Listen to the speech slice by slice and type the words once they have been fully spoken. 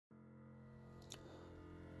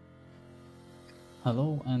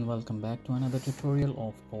Hello and welcome back to another tutorial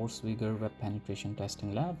of PortSwigger Web Penetration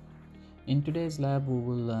Testing Lab. In today's lab, we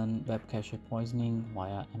will learn web cache poisoning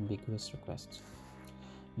via ambiguous requests.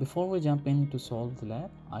 Before we jump in to solve the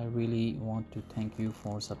lab, I really want to thank you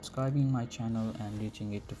for subscribing my channel and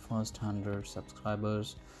reaching it to first 100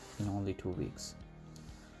 subscribers in only 2 weeks.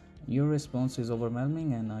 Your response is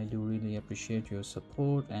overwhelming and I do really appreciate your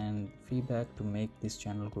support and feedback to make this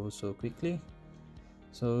channel grow so quickly.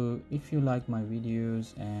 So if you like my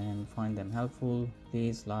videos and find them helpful,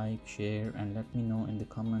 please like, share and let me know in the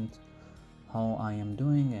comments how I am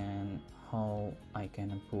doing and how I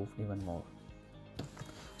can improve even more.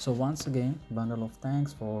 So once again, bundle of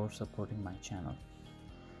thanks for supporting my channel.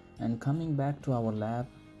 And coming back to our lab,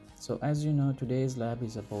 so as you know, today's lab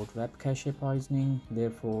is about web cache poisoning.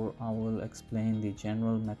 Therefore, I will explain the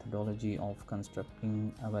general methodology of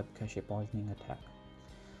constructing a web cache poisoning attack.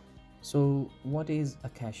 So what is a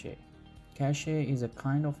cache? Cache is a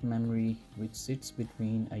kind of memory which sits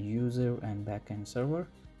between a user and backend server.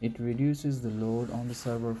 It reduces the load on the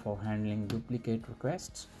server for handling duplicate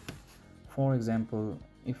requests. For example,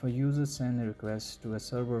 if a user sends a request to a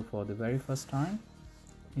server for the very first time,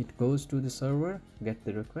 it goes to the server, gets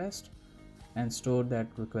the request, and store that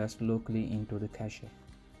request locally into the cache.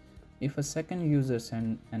 If a second user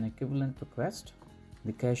sends an equivalent request,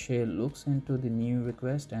 the cache looks into the new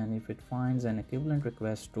request, and if it finds an equivalent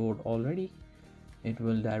request stored already, it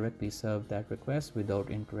will directly serve that request without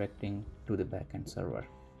interacting to the backend server.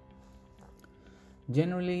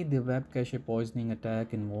 Generally, the web cache poisoning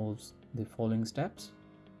attack involves the following steps.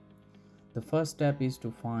 The first step is to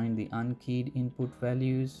find the unkeyed input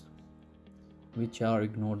values which are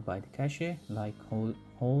ignored by the cache, like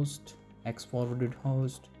host, x-forwarded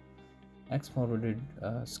host, x-forwarded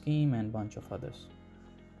scheme and bunch of others.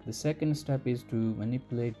 The second step is to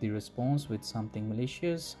manipulate the response with something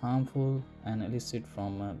malicious, harmful, and illicit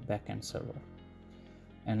from a backend server.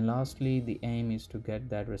 And lastly, the aim is to get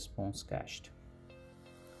that response cached.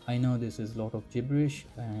 I know this is a lot of gibberish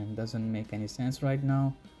and doesn't make any sense right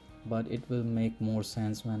now, but it will make more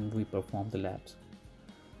sense when we perform the labs.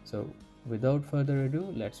 So without further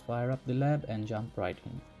ado, let's fire up the lab and jump right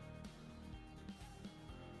in.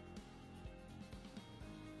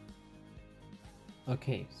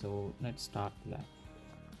 Okay, so let's start the lab.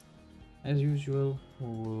 As usual, we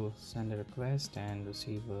will send a request and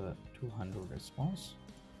receive a 200 response.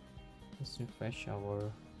 Let's refresh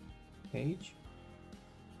our page.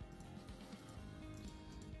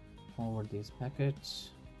 Forward these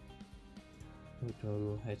packets. Go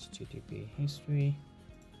to HTTP history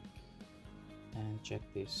and check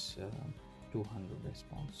this 200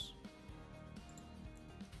 response.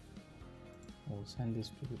 We'll send this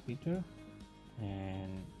to repeater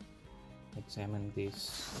and examine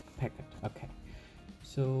this packet. Okay,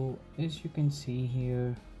 so as you can see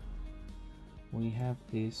here, we have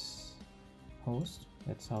this host.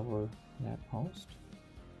 That's our lab host.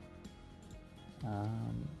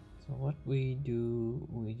 So what we do,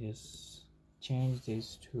 we just change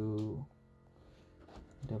this to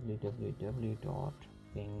www.ping.com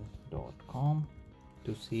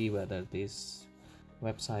to see whether this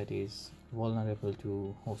website is vulnerable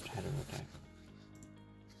to host header attack.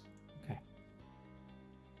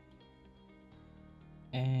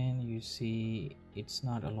 And you see it's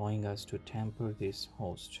not allowing us to tamper this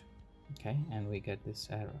host. Okay, and we get this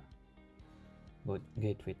error, but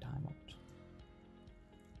gateway timeout.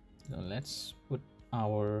 So let's put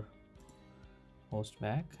our host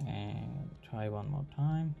back and try one more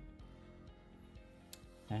time.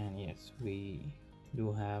 And yes, we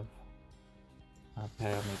do have a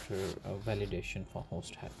parameter validation for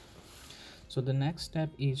host header. So the next step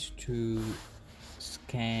is to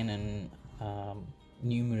scan and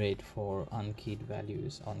enumerate for unkeyed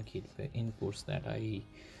values, unkeyed inputs that I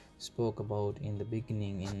spoke about in the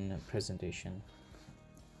beginning in the presentation.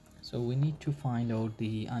 So we need to find out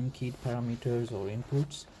the unkeyed parameters or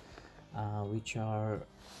inputs which are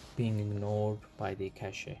being ignored by the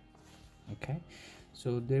cache. Okay,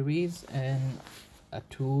 so there is a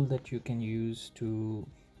tool that you can use to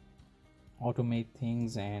automate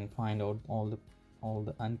things and find out all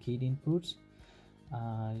the unkeyed inputs.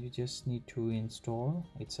 You just need to install,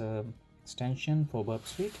 it's a extension for Burp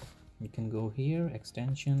Suite. You can go here,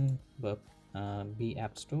 extension Burp B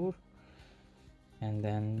App Store, and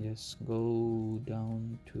then just go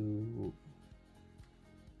down to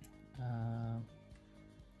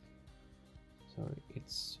sorry,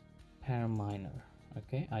 it's Paraminer.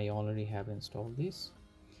 Okay, I already have installed this.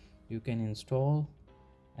 You can install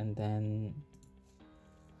and then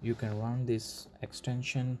you can run this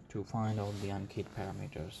extension to find out the unkeyed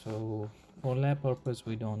parameters. So for lab purpose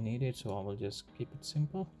we don't need it, so I will just keep it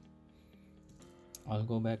simple. I'll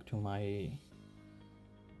go back to my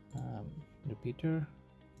repeater,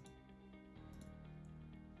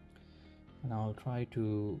 and I'll try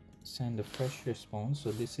to send a fresh response.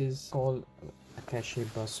 So this is called a cache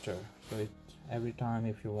buster. So every time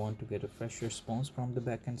if you want to get a fresh response from the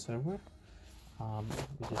backend server, you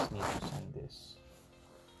just need to send this,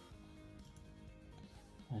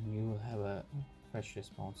 and you will have a fresh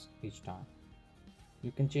response each time.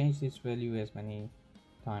 You can change this value as many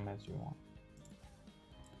times as you want.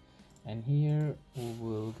 And here we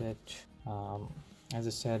will get, as I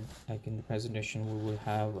said, like in the presentation, we will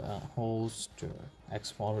have a host,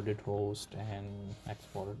 x-forwarded host, and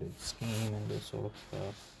x-forwarded scheme, and those sort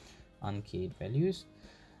of unkeyed values.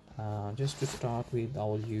 Just to start with, I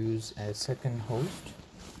will use a second host,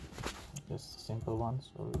 just a simple one,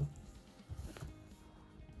 sorry.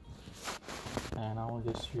 And I will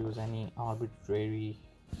just use any arbitrary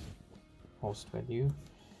host value,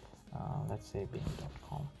 let's say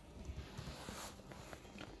bing.com,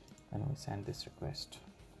 and we send this request.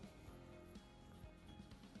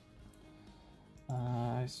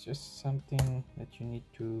 It's just something that you need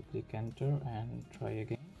to click enter and try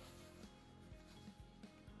again.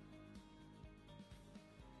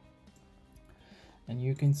 And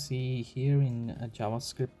you can see here in a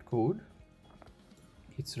JavaScript code,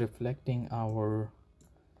 it's reflecting our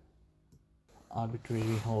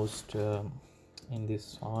arbitrary host in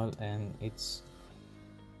this file, and it's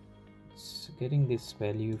getting this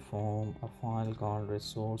value from a file called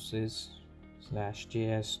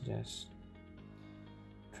resources/js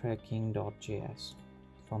tracking.js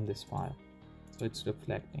from this file. So it's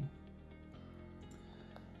reflecting.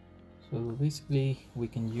 So basically we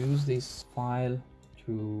can use this file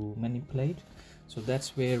to manipulate. So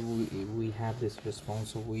that's where we have this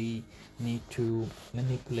response. So we need to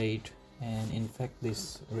manipulate and infect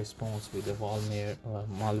this response with a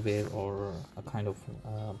malware or a kind of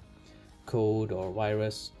code or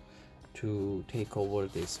virus to take over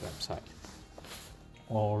this website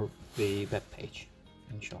or the web page,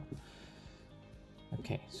 in short.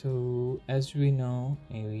 Okay, so as we know,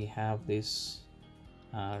 we have this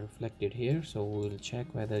reflected here, so we'll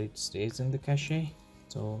check whether it stays in the cache.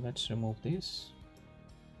 So let's remove this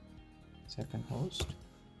second host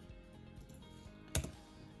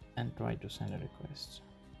and try to send a request.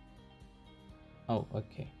 Oh,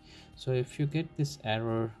 okay. So if you get this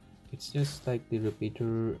error, it's just like the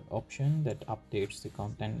repeater option that updates the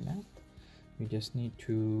content length. You just need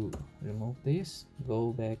to remove this,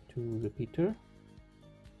 go back to repeater,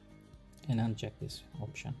 and uncheck this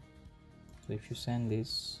option. So if you send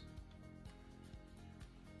this,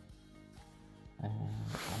 and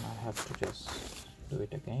I have to just do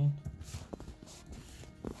it again,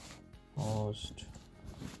 host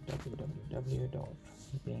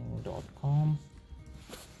www.bing.com,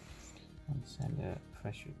 and send a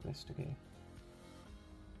fresh request again.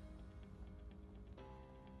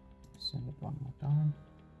 Send it one more time.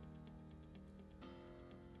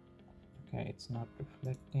 Okay, it's not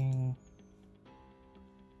reflecting.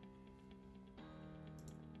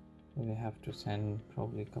 We have to send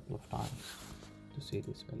probably a couple of times to see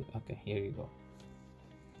this value. Okay, here you go.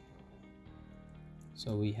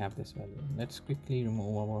 So we have this value. Let's quickly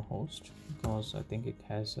remove our host because I think it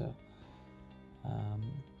has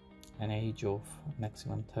an age of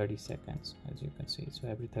maximum 30 seconds, as you can see. So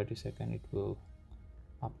every 30 seconds it will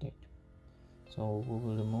update. So we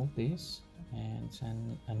will remove this and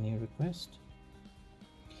send a new request.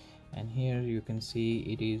 And here you can see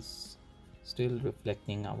it is still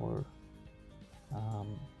reflecting our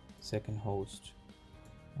second host,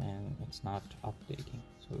 and it's not updating,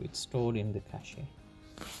 so it's stored in the cache.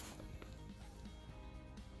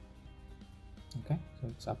 Okay, so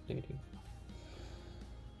it's updated.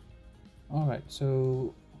 All right,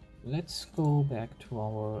 so let's go back to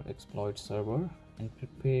our exploit server and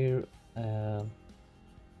prepare a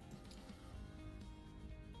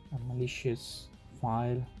malicious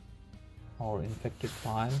file or infected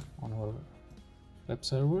file on our web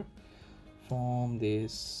server from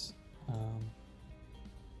this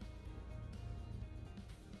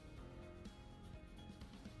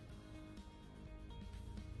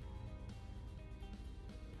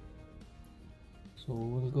so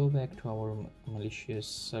we'll go back to our malicious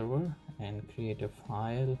server and create a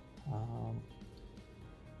file,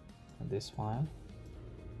 this file,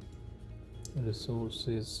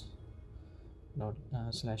 resources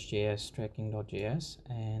 /js tracking.js,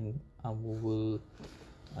 and we will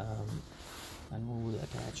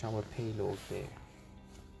attach our payload there.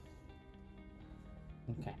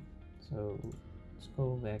 Okay, so let's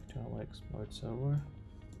go back to our exploit server.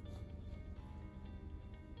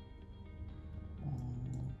 I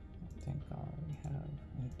think I have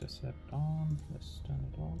intercept on. Let's turn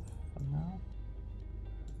it off for now.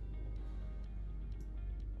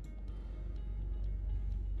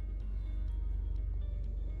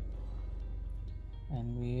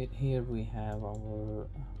 And here we have our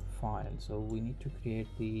file, so we need to create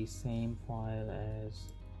the same file as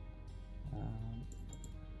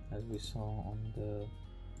we saw on the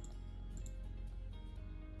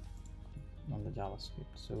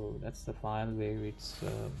JavaScript. So that's the file where it's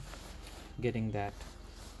getting that,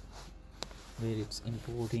 where it's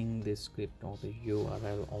importing this script or the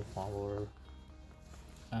URL of our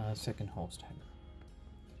second host header.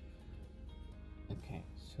 Okay,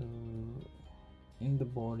 so in the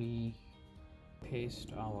body,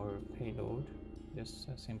 paste our payload, just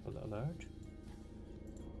a simple alert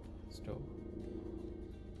store.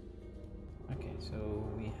 Okay, so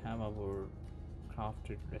we have our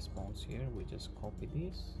crafted response here. We just copy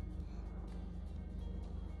this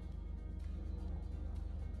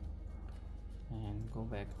and go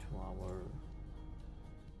back to our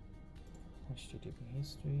HTTP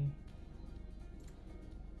history,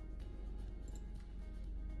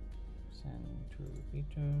 send to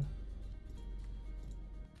repeater,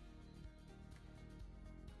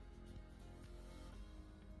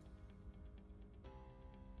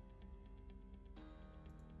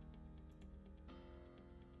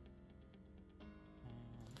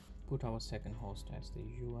 put our second host as the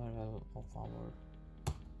URL of our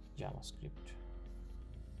JavaScript.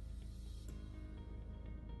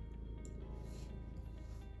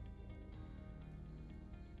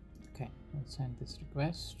 Okay, let's send this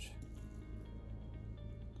request,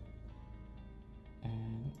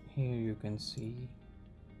 and here you can see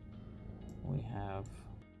we have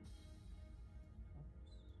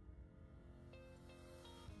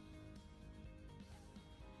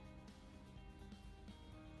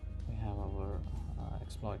our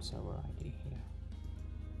exploit server ID here.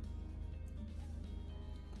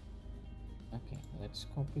 Okay, let's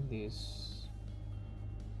copy this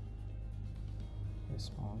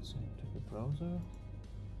response into the browser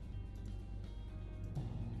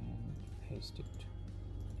and paste it.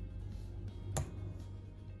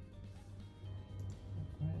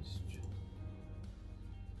 Request.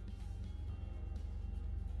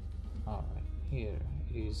 All right, here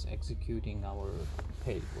it is executing our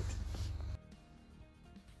payload.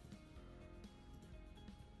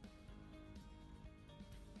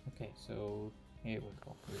 Okay, so here we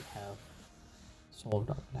go, we have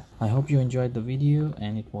solved our lab. I hope you enjoyed the video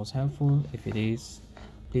and it was helpful. If it is,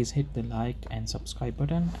 please hit the like and subscribe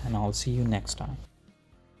button, and I'll see you next time.